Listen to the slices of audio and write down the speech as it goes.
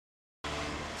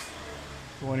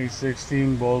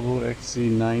2016 Volvo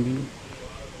XC90.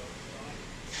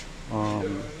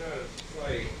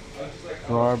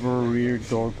 Driver rear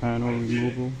door panel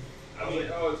removal.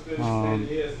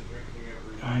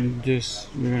 And this,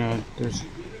 there's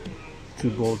two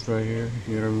bolts right here.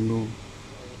 You gotta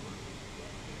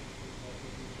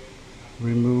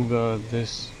remove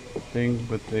this thing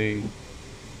with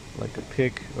like a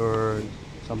pick or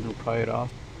something to pry it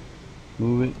off.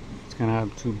 Move it. It's gonna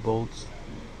have two bolts.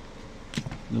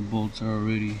 The bolts are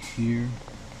already here.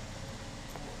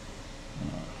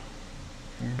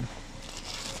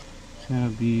 It's gonna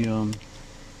be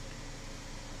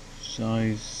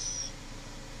size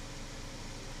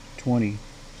 20,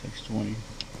 620.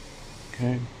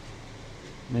 Okay.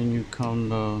 Then you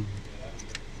come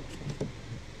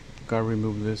gotta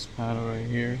remove this panel right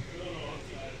here.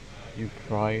 You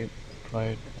pry it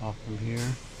off from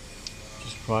here.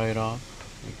 Just pry it off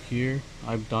like here.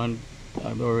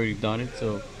 I've already done it.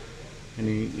 So and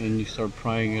you start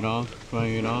prying it off,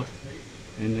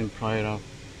 and then pry it off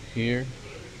here.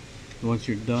 Once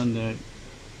you're done that,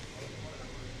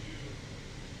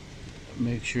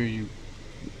 make sure you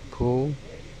pull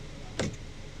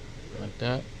like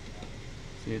that.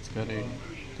 See, it's got a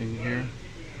thing here.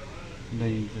 And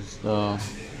then you just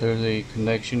there's a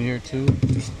connection here too.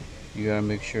 You gotta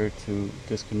make sure to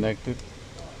disconnect it.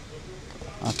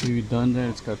 After you've done that,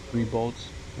 it's got 3 bolts,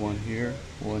 one here,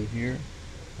 and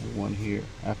one here.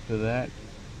 After that,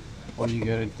 all you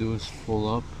gotta do is pull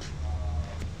up,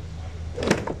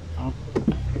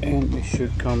 and it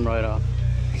should come right off.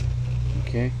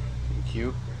 Okay, thank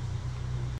you.